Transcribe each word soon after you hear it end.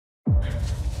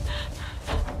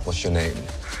What's your name?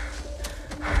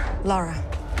 Lara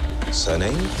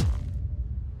Surname?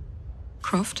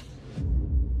 Croft.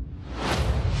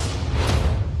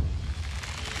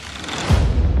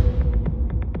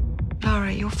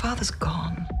 Lara, your father's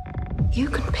gone. You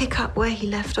can pick up where he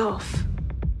left off.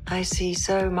 I see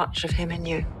so much of him in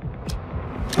you.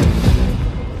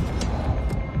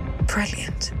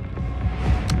 Brilliant.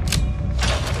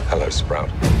 Hello, Sprout.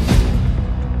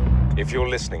 If you're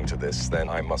listening to this, then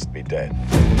I must be dead.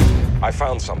 I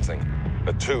found something,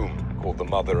 a tomb called the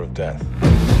Mother of Death.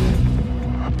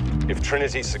 If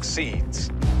Trinity succeeds,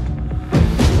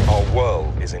 our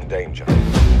world is in danger.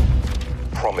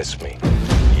 Promise me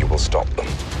you will stop them.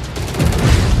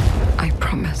 I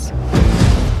promise.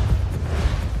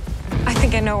 I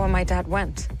think I know where my dad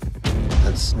went.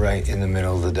 That's right in the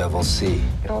middle of the Devil's Sea.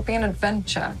 It'll be an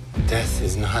adventure. Death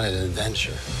is not an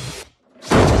adventure.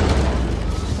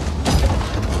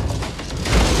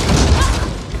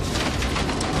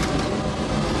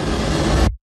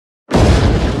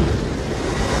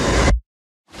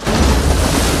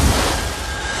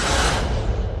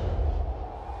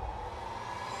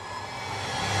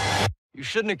 You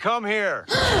shouldn't have come here.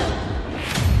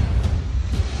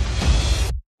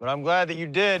 But I'm glad that you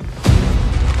did.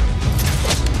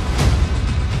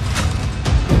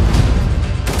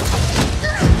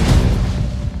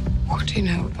 What do you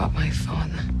know about my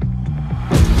father?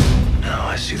 Now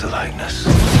I see the likeness,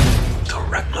 the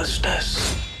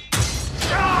recklessness.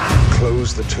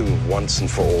 Close the tomb once and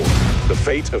for all. The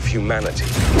fate of humanity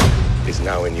is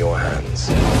now in your hands.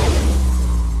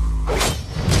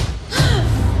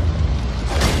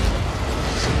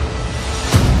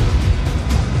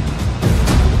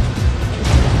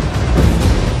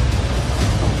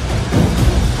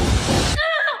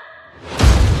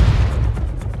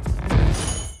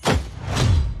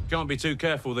 Can't be too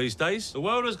careful these days. The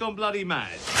world has gone bloody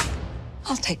mad.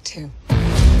 I'll take two.